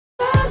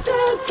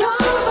has come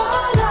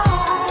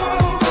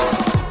alive.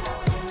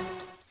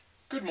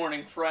 Good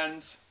morning,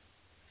 friends.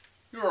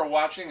 You are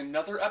watching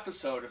another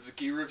episode of the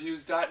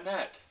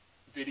GiReviews.Net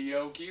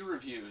video gear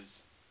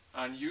reviews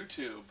on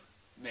YouTube,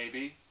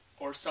 maybe,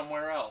 or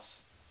somewhere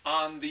else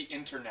on the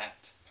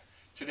internet.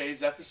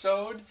 Today's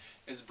episode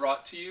is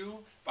brought to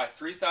you by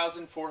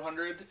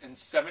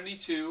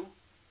 3,472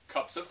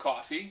 cups of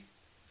coffee,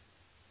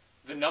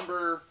 the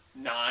number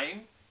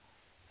 9,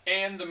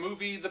 and the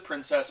movie The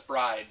Princess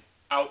Bride,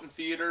 out in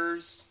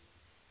theaters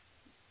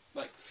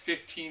like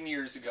 15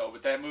 years ago,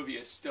 but that movie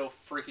is still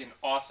freaking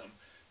awesome.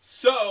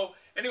 So,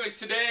 anyways,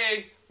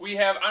 today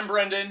I'm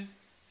Brendan.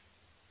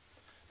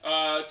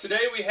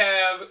 Today we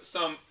have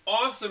some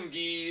awesome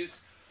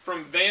gis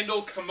from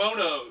Vandal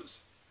Kimonos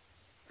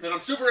that I'm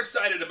super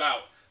excited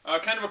about.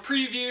 Kind of a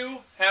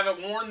preview,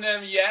 haven't worn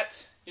them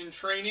yet in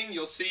training.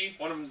 You'll see,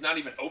 one of them's not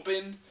even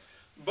opened.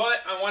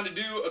 But I wanted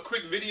to do a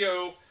quick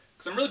video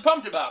because I'm really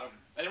pumped about them.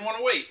 I didn't want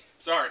to wait.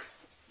 Sorry.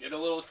 Get a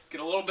little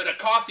bit of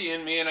coffee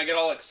in me and I get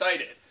all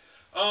excited.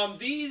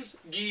 These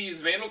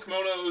gis, Vandal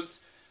Kimonos,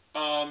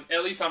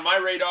 at least on my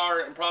radar,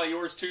 and probably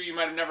yours too, you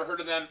might have never heard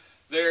of them.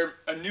 They're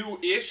a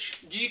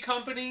new-ish gi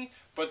company,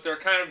 but they're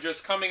kind of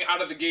just coming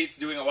out of the gates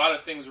doing a lot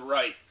of things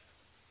right.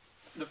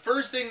 The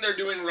first thing they're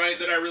doing right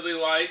that I really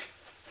like,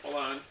 hold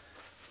on,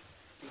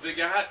 is they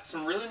got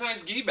some really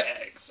nice gi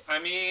bags. I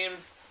mean,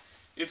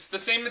 it's the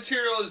same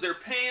material as their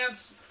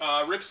pants,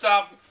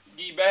 ripstop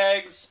gi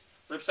bags,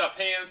 ripstop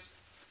pants.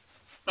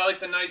 I like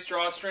the nice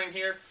drawstring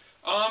here.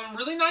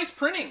 Really nice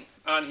printing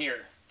on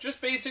here.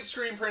 Just basic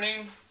screen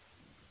printing.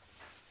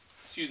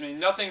 Excuse me,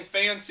 nothing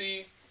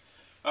fancy.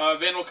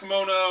 Vandal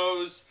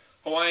Kimonos,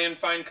 Hawaiian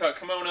fine cut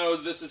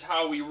kimonos, this is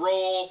how we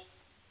roll.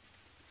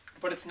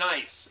 But it's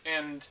nice,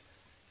 and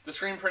the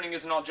screen printing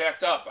isn't all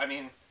jacked up. I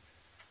mean,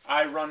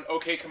 I run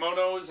OK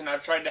Kimonos, and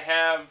I've tried to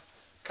have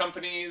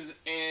companies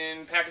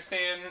in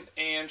Pakistan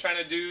and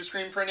China do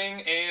screen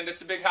printing, and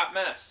it's a big hot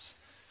mess.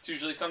 It's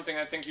usually something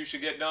I think you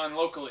should get done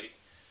locally.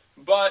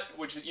 But,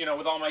 which, you know,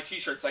 with all my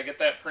t-shirts, I get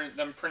them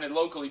printed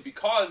locally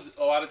because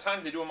a lot of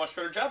times they do a much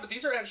better job. But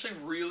these are actually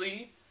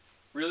really,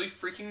 really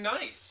freaking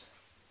nice.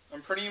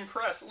 I'm pretty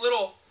impressed.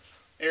 Little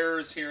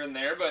errors here and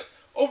there, but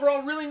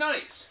overall really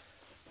nice.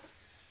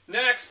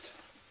 Next,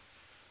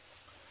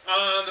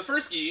 on the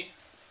first gi,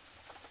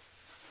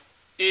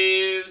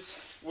 is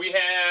we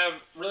have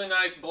really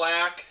nice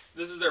black.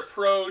 This is their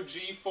Pro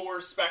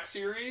G4 Spec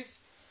Series.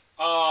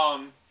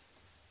 I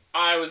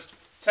was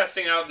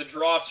testing out the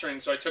drawstring,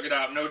 so I took it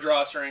out. No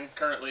drawstring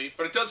currently,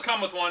 but it does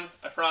come with one,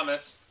 I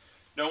promise.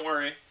 Don't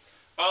worry.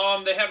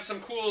 They have some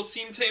cool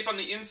seam tape on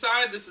the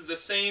inside. This is the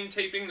same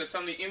taping that's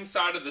on the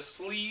inside of the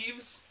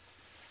sleeves.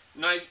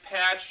 Nice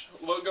patch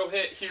logo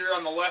hit here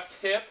on the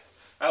left hip.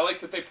 I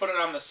like that they put it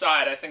on the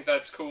side. I think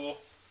that's cool.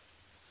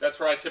 That's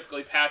where I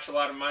typically patch a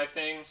lot of my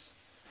things.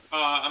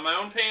 On my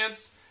own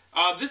pants,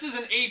 this is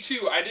an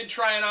A2. I did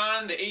try it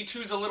on. The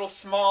A2 is a little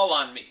small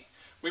on me.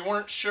 We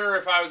weren't sure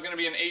if I was going to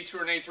be an A2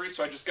 or an A3,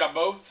 so I just got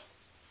both,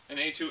 an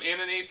A2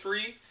 and an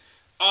A3.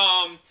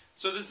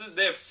 So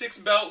they have 6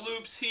 belt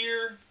loops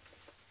here.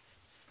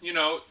 You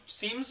know,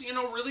 seems, you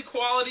know, really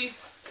quality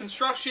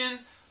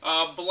construction.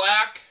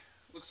 Black,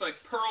 looks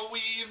like pearl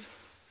weave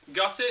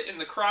gusset in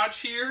the crotch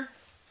here.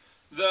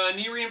 The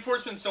knee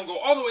reinforcements don't go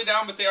all the way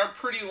down, but they are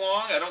pretty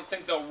long. I don't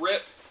think they'll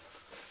rip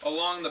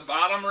along the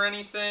bottom or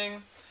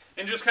anything.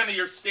 And just kind of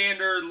your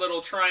standard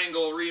little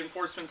triangle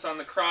reinforcements on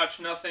the crotch,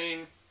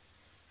 nothing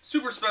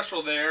super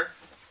special there.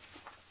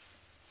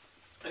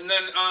 And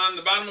then on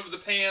the bottom of the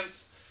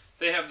pants,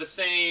 they have the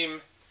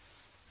same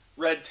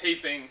red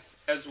taping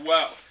as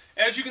well.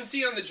 As you can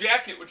see on the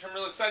jacket, which I'm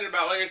real excited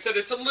about, like I said,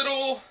 it's a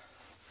little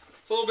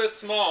bit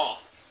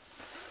small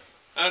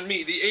on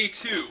me, the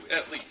A2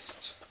 at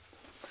least.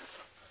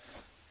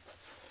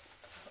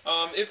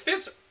 It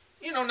fits,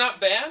 you know, not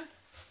bad,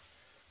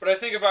 but I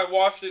think if I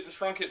washed it and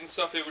shrunk it and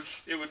stuff, it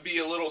would be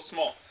a little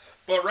small.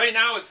 But right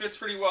now, it fits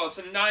pretty well. It's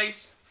a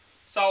nice,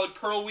 solid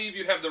pearl weave.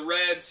 You have the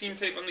red seam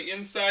tape on the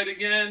inside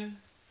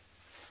again.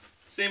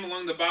 Same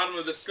along the bottom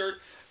of the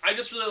skirt. I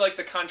just really like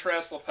the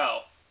contrast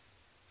lapel.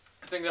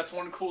 I think that's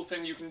one cool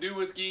thing you can do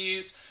with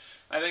gis.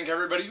 I think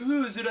everybody,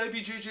 ooh, is it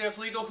IBJJF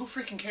legal? Who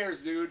freaking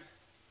cares, dude?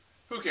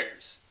 Who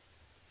cares?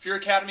 If your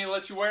academy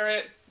lets you wear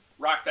it,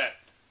 rock that.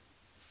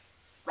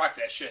 Rock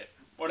that shit.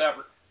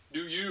 Whatever.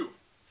 Do you.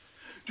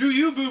 Do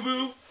you,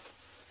 boo-boo.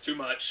 Too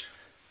much.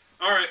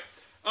 Alright.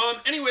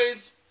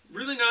 Anyways,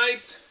 really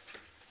nice.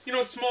 You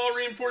know, small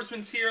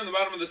reinforcements here on the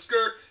bottom of the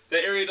skirt. The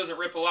area doesn't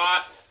rip a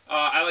lot.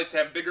 I like to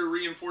have bigger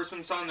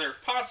reinforcements on there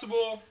if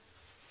possible.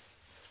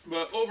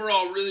 But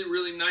overall, really,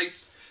 really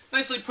nice.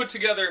 Nicely put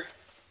together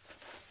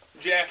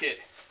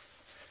jacket.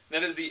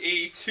 That is the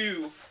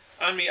A2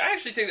 on me. I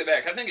actually take that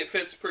back. I think it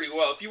fits pretty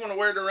well. If you want to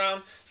wear it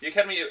around the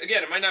academy,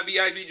 again, it might not be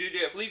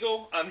IBJJF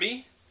legal on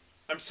me.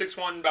 I'm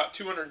 6'1", about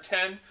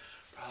 210.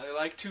 Probably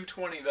like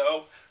 220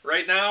 though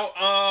right now.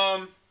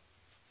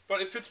 But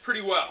it fits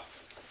pretty well.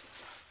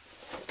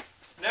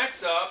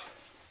 Next up,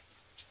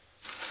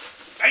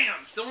 bam,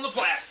 still in the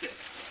plastic.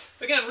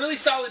 Again, really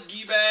solid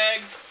gi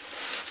bag.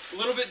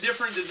 little bit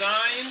different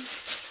design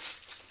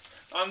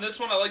on this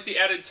one. I like the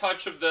added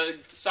touch of the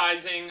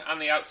sizing on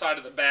the outside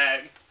of the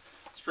bag.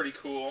 It's pretty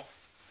cool.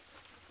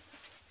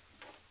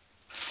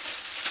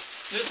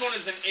 This one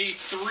is an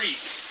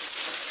A3.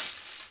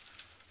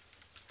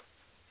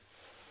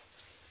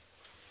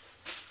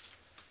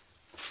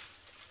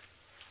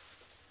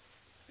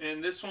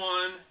 And this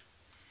one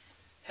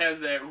has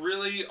that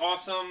really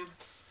awesome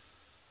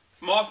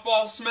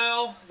mothball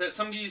smell that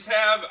some geese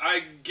have.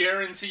 I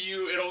guarantee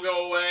you it'll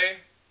go away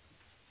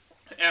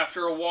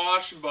after a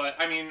wash, but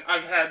I mean,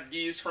 I've had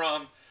geese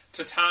from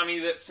Tatami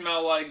that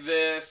smell like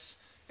this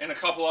and a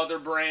couple other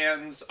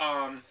brands.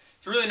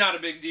 It's really not a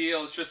big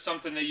deal. It's just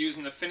something they use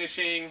in the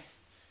finishing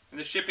and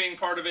the shipping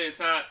part of it. It's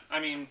not, I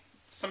mean,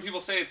 some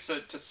people say it's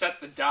to set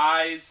the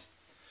dyes.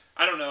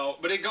 I don't know,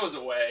 but it goes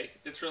away.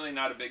 It's really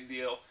not a big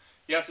deal.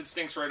 Yes, it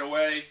stinks right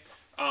away.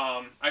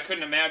 I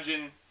couldn't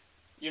imagine,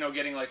 you know,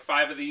 getting like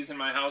 5 of these in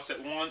my house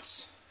at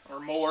once or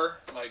more.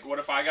 Like, what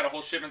if I got a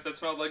whole shipment that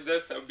smelled like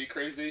this? That would be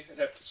crazy. I'd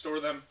have to store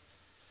them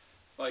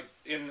like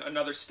in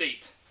another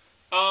state.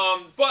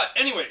 But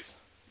anyways,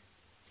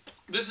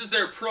 this is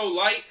their Pro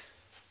Lite.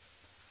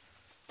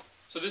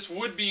 So this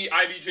would be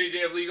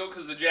IBJJF legal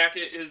because the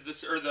jacket is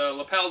this, or the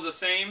lapel is the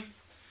same.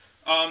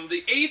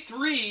 The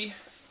A3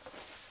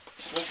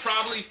 will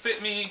probably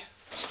fit me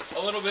a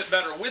little bit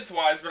better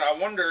width-wise, but I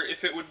wonder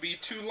if it would be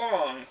too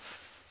long.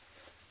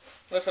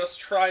 Let us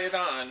try it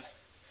on.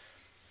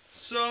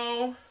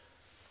 So,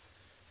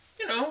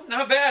 you know,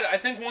 not bad. I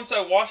think once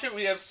I wash it,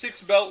 we have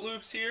 6 belt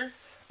loops here.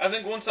 I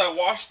think once I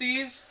wash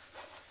these,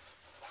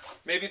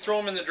 maybe throw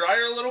them in the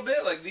dryer a little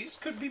bit, like these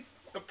could be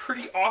a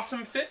pretty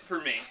awesome fit for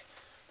me.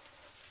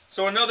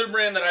 So another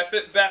brand that I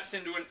fit best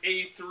into an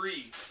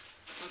A3.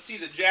 Let's see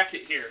the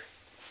jacket here.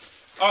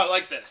 Oh, I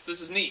like this. This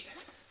is neat.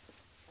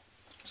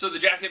 So the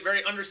jacket,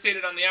 very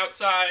understated on the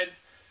outside. It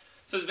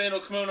says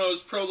Vandal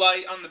Kimonos Pro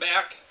Lite on the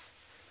back.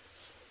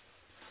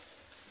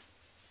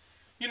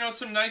 You know,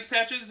 some nice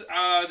patches.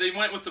 They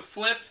went with the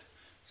flip.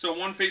 So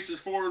one faces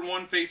forward,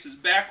 one faces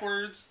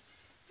backwards.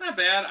 Not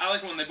bad. I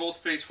like when they both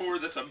face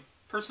forward. That's a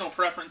personal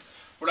preference.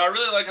 What I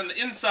really like on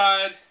the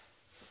inside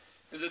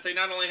is that they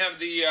not only have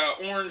the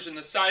orange and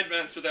the side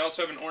vents, but they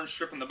also have an orange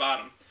strip on the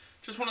bottom.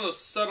 Just one of those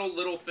subtle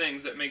little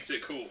things that makes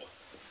it cool.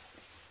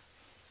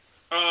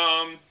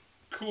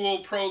 Cool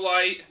Pro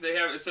Lite. They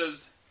have, it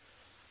says,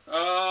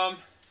 ride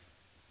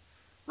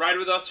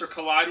with us or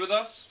collide with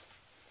us.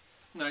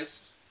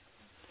 Nice.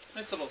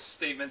 Nice little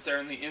statement there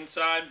on the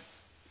inside.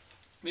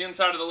 The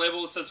inside of the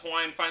label, it says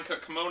Hawaiian Fine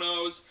Cut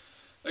Kimonos.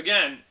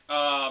 Again,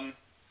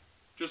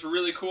 just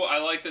really cool. I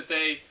like that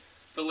the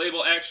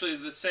label actually is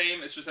the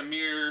same. It's just a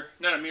mirror,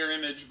 not a mirror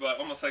image, but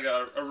almost like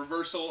a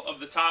reversal of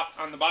the top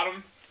on the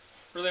bottom.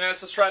 Really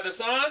nice. Let's try this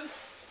on.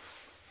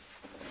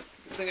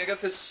 I think I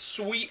got this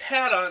sweet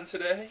hat on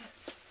today.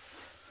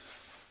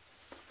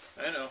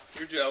 I know,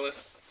 you're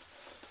jealous.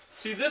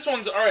 See, this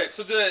one's alright.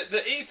 So the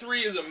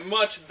A3 is a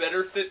much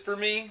better fit for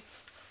me,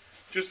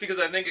 just because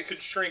I think it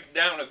could shrink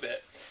down a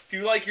bit. If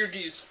you like your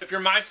geese, if you're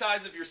my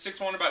size, if you're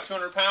 6'1", about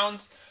 200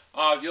 pounds,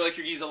 if you like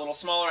your geese a little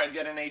smaller, I'd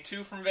get an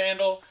A2 from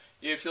Vandal.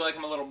 If you like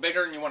them a little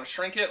bigger and you want to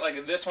shrink it,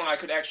 like this one I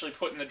could actually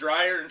put in the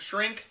dryer and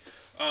shrink,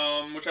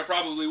 which I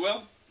probably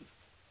will.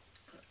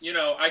 You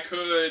know, I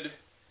could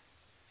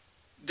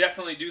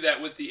definitely do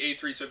that with the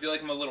A3. So if you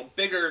like them a little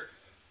bigger,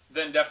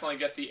 then definitely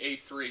get the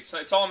A3. So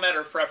it's all a matter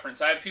of preference.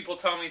 I have people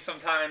tell me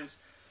sometimes,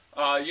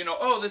 you know,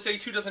 oh, this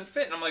A2 doesn't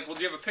fit. And I'm like, well,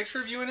 do you have a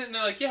picture of you in it? And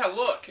they're like, yeah,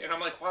 look. And I'm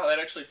like, wow, that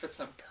actually fits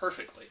them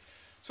perfectly.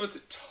 So it's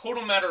a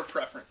total matter of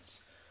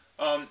preference.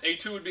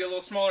 A2 would be a little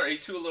smaller,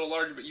 A2 a little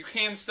larger, but you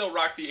can still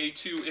rock the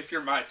A2 if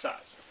you're my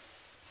size.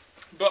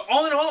 But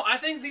all in all, I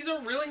think these are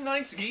really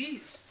nice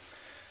geese.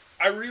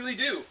 I really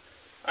do.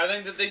 I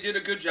think that they did a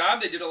good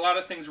job. They did a lot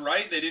of things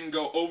right. They didn't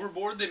go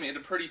overboard. They made a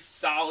pretty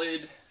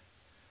solid,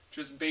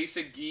 just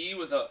basic gi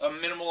with a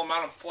minimal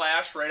amount of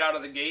flash right out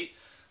of the gate.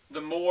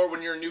 The more,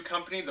 when you're a new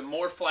company, the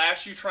more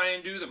flash you try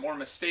and do, the more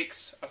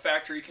mistakes a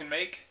factory can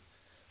make.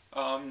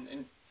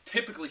 And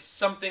typically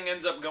something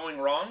ends up going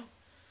wrong.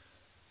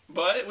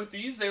 But with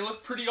these, they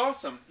look pretty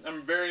awesome.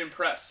 I'm very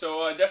impressed.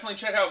 So definitely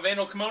check out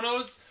Vandal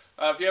Kimonos.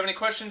 If you have any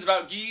questions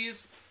about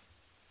gis,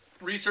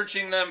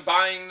 researching them,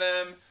 buying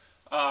them,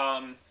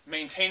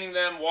 maintaining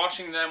them,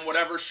 washing them,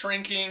 whatever,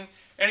 shrinking,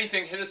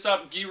 anything, hit us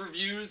up,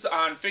 GiReviews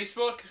on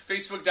Facebook,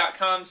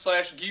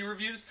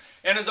 facebook.com/GiReviews,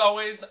 and as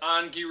always,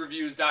 on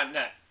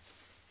GiReviews.Net.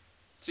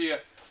 See ya.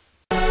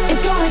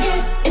 It's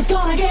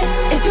gonna get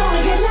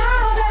louder.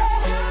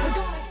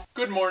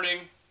 Good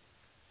morning.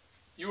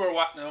 You are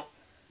what? Nope.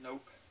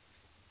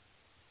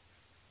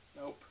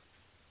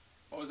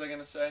 What was I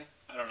gonna say?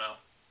 I don't know.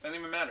 Doesn't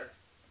even matter.